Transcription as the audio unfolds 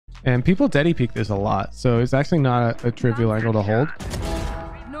And people Deddy peek this a lot, so it's actually not a trivial angle to hold.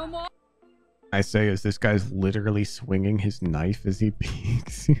 I say as this guy's literally swinging his knife as he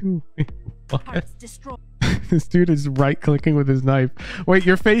peeks you. What? This dude is right-clicking with his knife. Wait,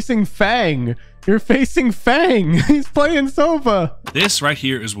 you're facing Fang. You're facing Fang. He's playing Sova. This right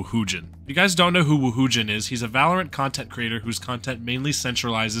here is Woohoojin. If you guys don't know who Woohoojin is, he's a Valorant content creator whose content mainly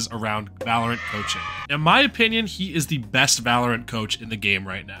centralizes around Valorant coaching. In my opinion, he is the best Valorant coach in the game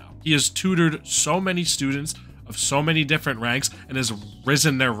right now. He has tutored so many students of so many different ranks and has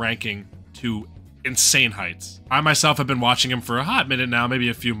risen their ranking to insane heights. I myself have been watching him for a hot minute now, maybe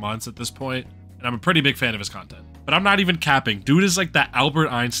a few months at this point, and I'm a pretty big fan of his content. But I'm not even capping. Dude is like the Albert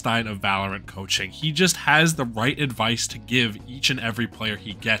Einstein of Valorant coaching. He just has the right advice to give each and every player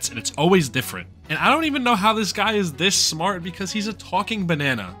he gets, and it's always different. And I don't even know how this guy is this smart because he's a talking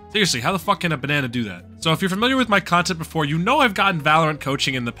banana. Seriously, how the fuck can a banana do that? So if you're familiar with my content before, you know I've gotten Valorant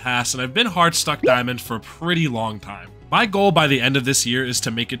coaching in the past, and I've been hard stuck diamond for a pretty long time. My goal by the end of this year is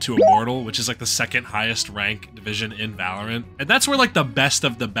to make it to Immortal, which is like the second highest rank division in Valorant. And that's where like the best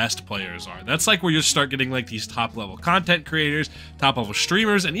of the best players are. That's like where you start getting like these top level content creators, top level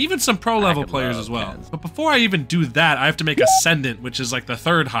streamers, and even some pro level players as well. But before I even do that, I have to make Ascendant, which is like the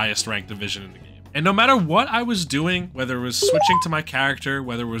third highest ranked division in the game. And no matter what I was doing, whether it was switching to my character,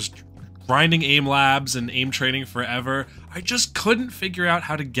 whether it was grinding aim labs and aim training forever, I just couldn't figure out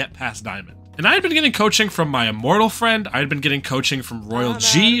how to get past Diamond. And I had been getting coaching from my Immortal friend, I had been getting coaching from Royal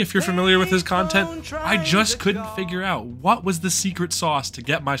G, if you're familiar with his content. I just couldn't figure out what was the secret sauce to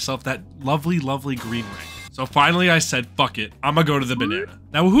get myself that lovely, lovely green rank. So finally I said, fuck it, I'm gonna go to the banana.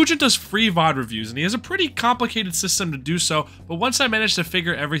 Now Woohoojin does free VOD reviews, and he has a pretty complicated system to do so, but once I managed to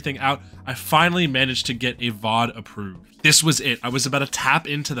figure everything out, I finally managed to get a VOD approved. This was it. I was about to tap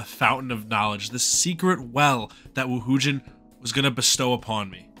into the fountain of knowledge, the secret well that Woohoojin was gonna bestow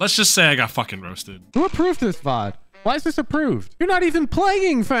upon me. Let's just say I got fucking roasted. Who approved this VOD? Why is this approved? You're not even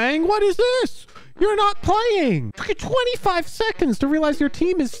playing, Fang. What is this? You're not playing. Took you 25 seconds to realize your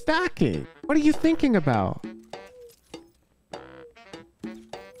team is stacking. What are you thinking about?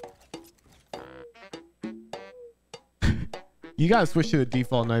 You gotta switch to the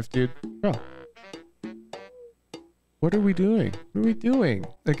default knife, dude. Bro. What are we doing? What are we doing?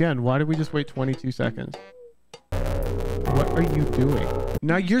 Again, why did we just wait 22 seconds? What are you doing?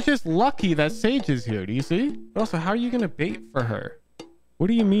 Now you're just lucky that Sage is here. Do you see? Also, how are you gonna bait for her? What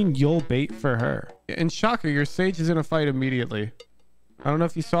do you mean you'll bait for her? And shocker, your Sage is in a fight immediately. I don't know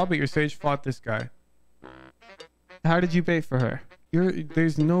if you saw, but your Sage fought this guy. How did you bait for her?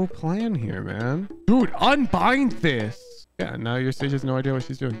 There's no plan here, man. Dude, unbind this. Yeah, now your Sage has no idea what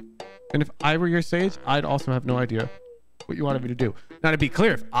she's doing. And if I were your Sage, I'd also have no idea what you wanted me to do. Now, to be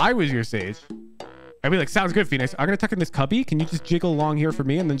clear, if I was your Sage, I'd be like, sounds good, Phoenix. I'm gonna tuck in this cubby. Can you just jiggle along here for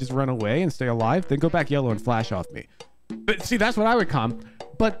me and then just run away and stay alive? Then go back yellow and flash off me. But see, that's what I would come.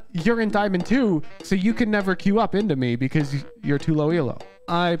 But you're in Diamond 2, so you can never queue up into me because you're too low elo.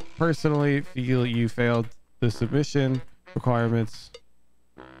 I personally feel you failed the submission requirements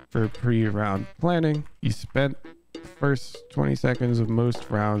for pre-round planning. You spent the first 20 seconds of most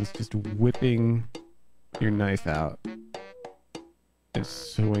rounds just whipping your knife out and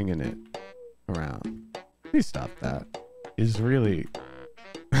swinging it around. Please stop that. It's really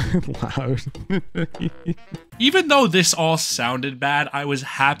loud. Even though this all sounded bad, I was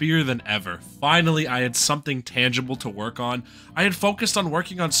happier than ever. Finally, I had something tangible to work on. I had focused on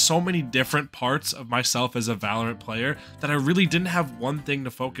working on so many different parts of myself as a Valorant player that I really didn't have one thing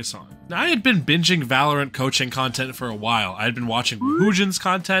to focus on. Now, I had been binging Valorant coaching content for a while. I had been watching Woohoojin's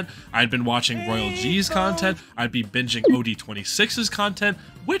content, I had been watching Royal G's content, I'd be binging OD26's content,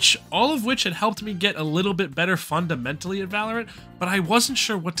 all of which had helped me get a little bit better fundamentally at Valorant, but I wasn't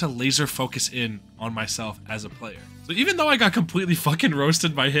sure what to laser focus in on myself as a player. So even though I got completely fucking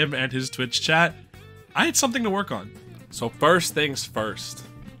roasted by him and his Twitch chat, I had something to work on. So first things first,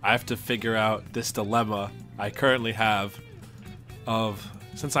 I have to figure out this dilemma I currently have of,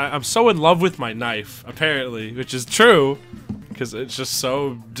 since I'm so in love with my knife, apparently, which is true, because it's just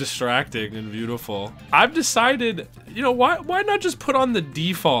so distracting and beautiful. I've decided, you know, why not just put on the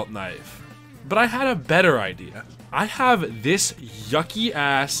default knife? But I had a better idea. I have this yucky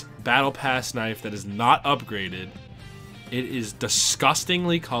ass Battle Pass knife that is not upgraded. It is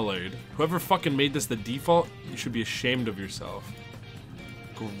disgustingly colored. Whoever fucking made this the default, you should be ashamed of yourself.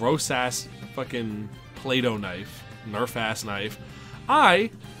 Gross ass fucking Play-Doh knife, Nerf ass knife. I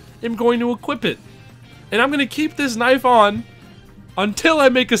am going to equip it. And I'm gonna keep this knife on until I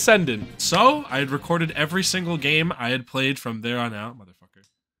make Ascendant. So, I had recorded every single game I had played from there on out, motherfucker.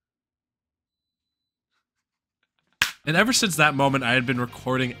 And ever since that moment, I had been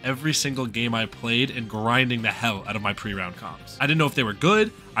recording every single game I played and grinding the hell out of my pre-round comms. I didn't know if they were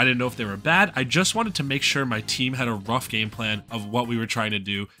good, I didn't know if they were bad, I just wanted to make sure my team had a rough game plan of what we were trying to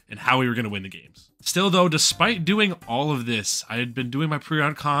do and how we were going to win the games. Still though, despite doing all of this, I had been doing my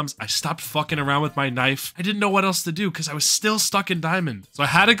pre-round comms, I stopped fucking around with my knife, I didn't know what else to do because I was still stuck in Diamond. So I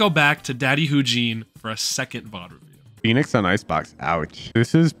had to go back to Daddy Woohoojin for a second VOD review. Phoenix on Icebox. Ouch.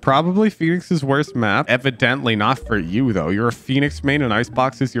 This is probably Phoenix's worst map. Evidently not for you, though. You're a Phoenix main and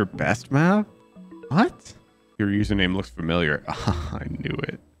Icebox is your best map? What? Your username looks familiar. I knew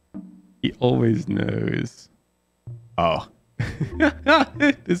it. He always knows. Oh.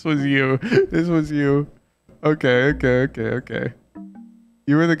 This was you. This was you. Okay.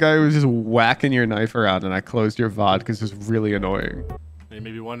 You were the guy who was just whacking your knife around and I closed your VOD because it's really annoying. You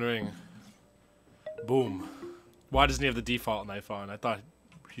may be wondering, boom. Why doesn't he have the default knife on? I thought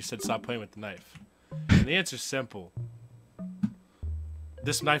he said stop playing with the knife. And the answer's simple.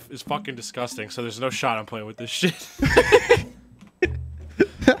 This knife is fucking disgusting, so there's no shot I'm playing with this shit.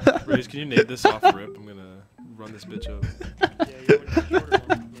 Raze, can you nade this off rip? I'm gonna run this bitch over.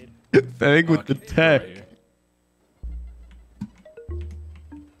 Fang with the tech.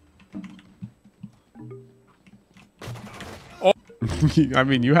 Right, oh. I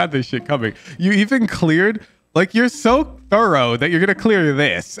mean, you had this shit coming. You even cleared... Like, you're so thorough that you're going to clear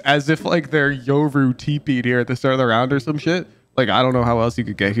this as if, like, they're Yoru TP'd here at the start of the round or some shit. Like, I don't know how else you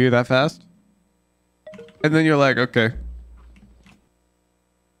could get here that fast. And then you're like, okay.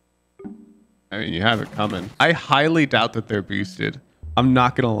 I mean, you have it coming. I highly doubt that they're boosted. I'm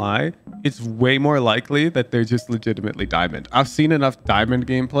not going to lie. It's way more likely that they're just legitimately Diamond. I've seen enough Diamond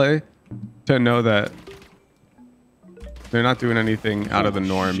gameplay to know that they're not doing anything out of the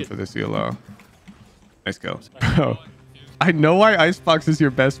norm for this ELO. Nice go. Bro, I know why Icebox is your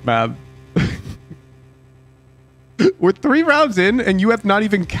best map. We're 3 rounds in and you have not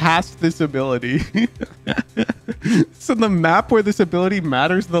even cast this ability. So the map where this ability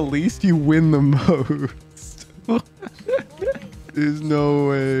matters the least, you win the most. There's no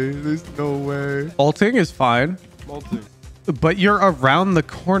way. There's no way. Ulting is fine. Ulting. But you're around the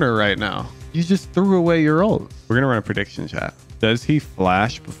corner right now. You just threw away your ult. We're going to run a prediction chat. Does he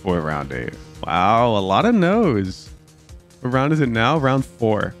flash before round 8? Wow, a lot of no's. What round is it now? Round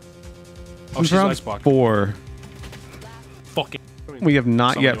 4. Oh, she's round Icebox. 4. Fucking. We have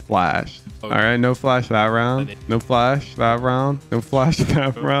not yet flashed. Okay. All right, no flash that round. No flash that round. No flash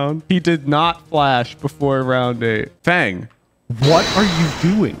that round. He did not flash before round 8. Fang, what are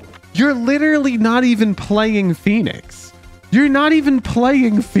you doing? You're literally not even playing Phoenix. You're not even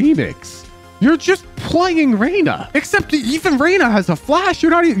playing Phoenix. You're just playing Reyna. Except even Reyna has a flash. You're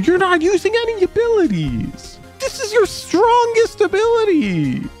not using any abilities. This is your strongest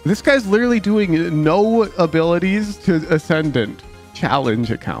ability. This guy's literally doing no abilities to Ascendant challenge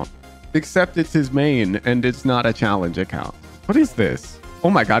account. Except it's his main and it's not a challenge account. What is this?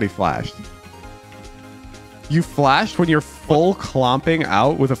 Oh my god, he flashed. You flashed when you're full clomping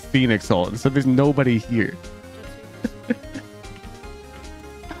out with a Phoenix ult, and so there's nobody here.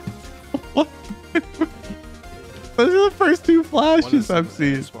 What? Those are the first 2 flashes I've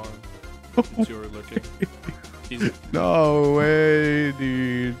seen. No way,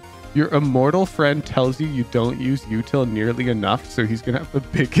 dude. Your immortal friend tells you you don't use util nearly enough, so he's gonna have the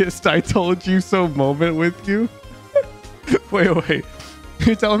biggest I told you so moment with you. Wait.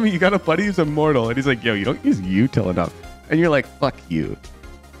 You're telling me you got a buddy who's immortal, and he's like, yo, you don't use util enough. And you're like, fuck you.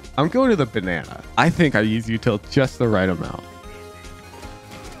 I'm going to the banana. I think I use util just the right amount.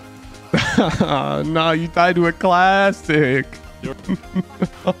 No, you died to a classic. You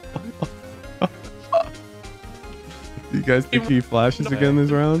guys think he flashes again this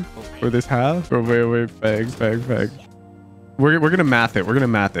round? Or this half? Or wait, Fang. We're gonna math it. We're gonna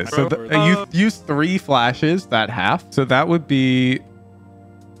math it. So you use 3 flashes that half. So that would be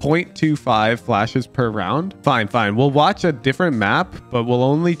 0.25 flashes per round. Fine. We'll watch a different map, but we'll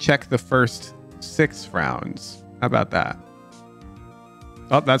only check the first 6 rounds. How about that?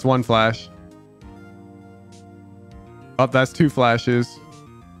 Oh, that's 1 flash. Oh, that's 2 flashes.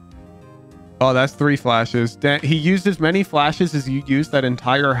 Oh, that's 3 flashes. He used as many flashes as you used that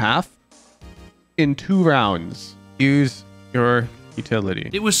entire half in 2 rounds. Use your utility.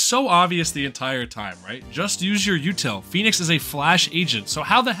 It was so obvious the entire time, right? Just use your util. Phoenix is a flash agent, so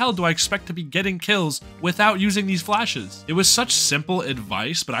how the hell do I expect to be getting kills without using these flashes? It was such simple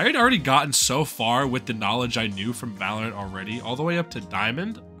advice, but I had already gotten so far with the knowledge I knew from Valorant already, all the way up to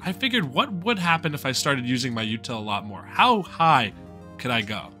Diamond. I figured what would happen if I started using my util a lot more? How high could I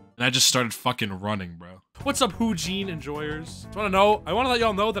go? And I just started fucking running, bro. What's up, Woohoojin enjoyers? I want to let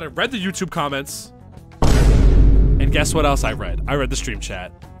y'all know that I read the YouTube comments and And guess what else I read? I read the stream chat.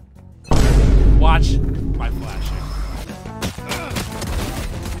 Watch my flashing.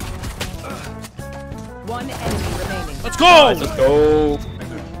 One enemy remaining. Let's go! Let's go.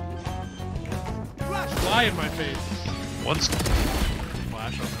 Fly in my face. One's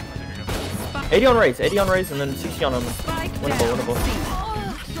Flash on them. I think I got 80 on race, 80 on race, and then 60 on him. Winnable, winnable.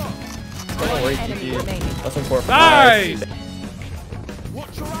 One enemy remaining. Less than 4. Nice!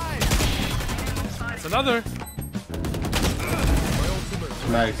 That's another.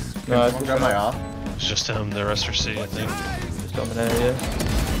 Nice. Nice. Someone got my off. it's just him. The rest are C, I think. Just dominated, yeah.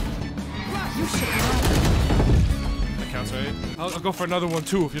 That counts, right? I'll go for another one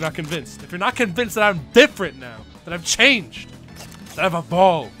too if you're not convinced. If you're not convinced that I'm different now, that I've changed, that I've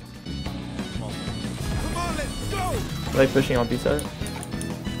evolved. Are they pushing on B side?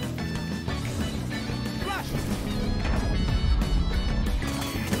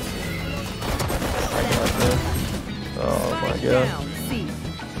 Oh my Spike god. down. C.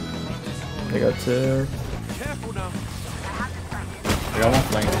 They got 2. I got one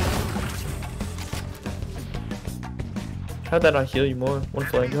flank. How'd that not heal you more? One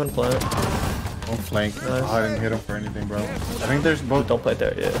flank, one flank. One flank. Nice. Oh, I didn't hit him for anything, bro. I think there's both. Don't play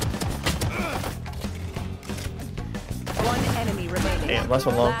there, yeah. One enemy remaining. Damn, last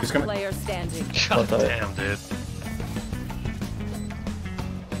one long. Last He's coming. player standing. God that. damn, dude.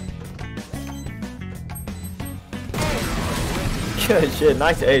 Good shit,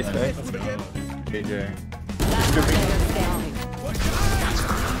 nice ace, man. KJ. Last player standing.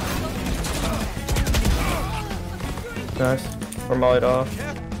 Nice. We're mollied off.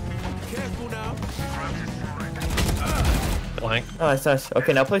 Blank. Nice, nice.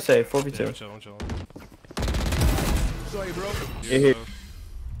 Okay, now play safe. 4v2. Chill, chill. Yeah, here.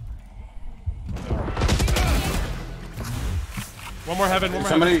 One more heaven, one more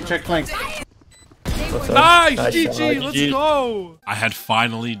Somebody heaven. check flank. What's up? Nice, Nice GG, shot. let's go! I had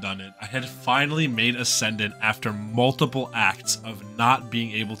finally done it. I had finally made Ascendant after multiple acts of not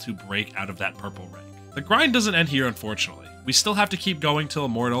being able to break out of that purple rank. The grind doesn't end here, unfortunately. We still have to keep going till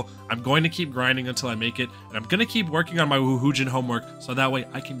Immortal. I'm going to keep grinding until I make it, and I'm going to keep working on my Woohoojin homework so that way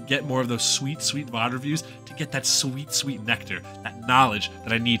I can get more of those sweet, sweet VOD reviews to get that sweet, sweet nectar, that knowledge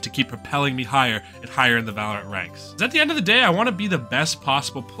that I need to keep propelling me higher and higher in the Valorant ranks. 'Cause at the end of the day, I want to be the best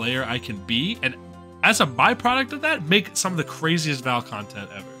possible player I can be, and as a byproduct of that, make some of the craziest Val content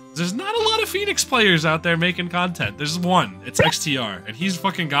ever. There's not a lot of Phoenix players out there making content. There's one. It's XTR, and he's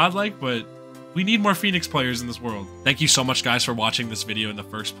fucking godlike, but we need more Phoenix players in this world. Thank you so much, guys, for watching this video in the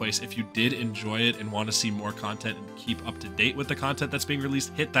first place. If you did enjoy it and want to see more content and keep up to date with the content that's being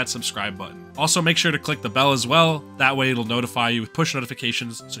released, hit that subscribe button. Also, make sure to click the bell as well. That way it'll notify you with push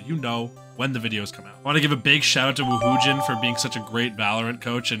notifications so you know when the videos come out. I want to give a big shout out to Woohoojin for being such a great Valorant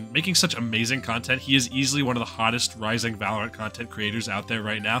coach and making such amazing content. He is easily one of the hottest rising Valorant content creators out there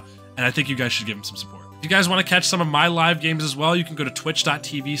right now, and I think you guys should give him some support. If you guys want to catch some of my live games as well, you can go to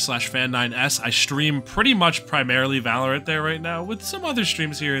twitch.tv/fan9s. I stream pretty much primarily Valorant there right now, with some other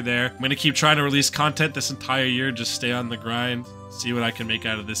streams here or there. I'm going to keep trying to release content this entire year, just stay on the grind, see what I can make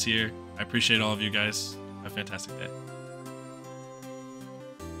out of this year. I appreciate all of you guys. Have a fantastic day.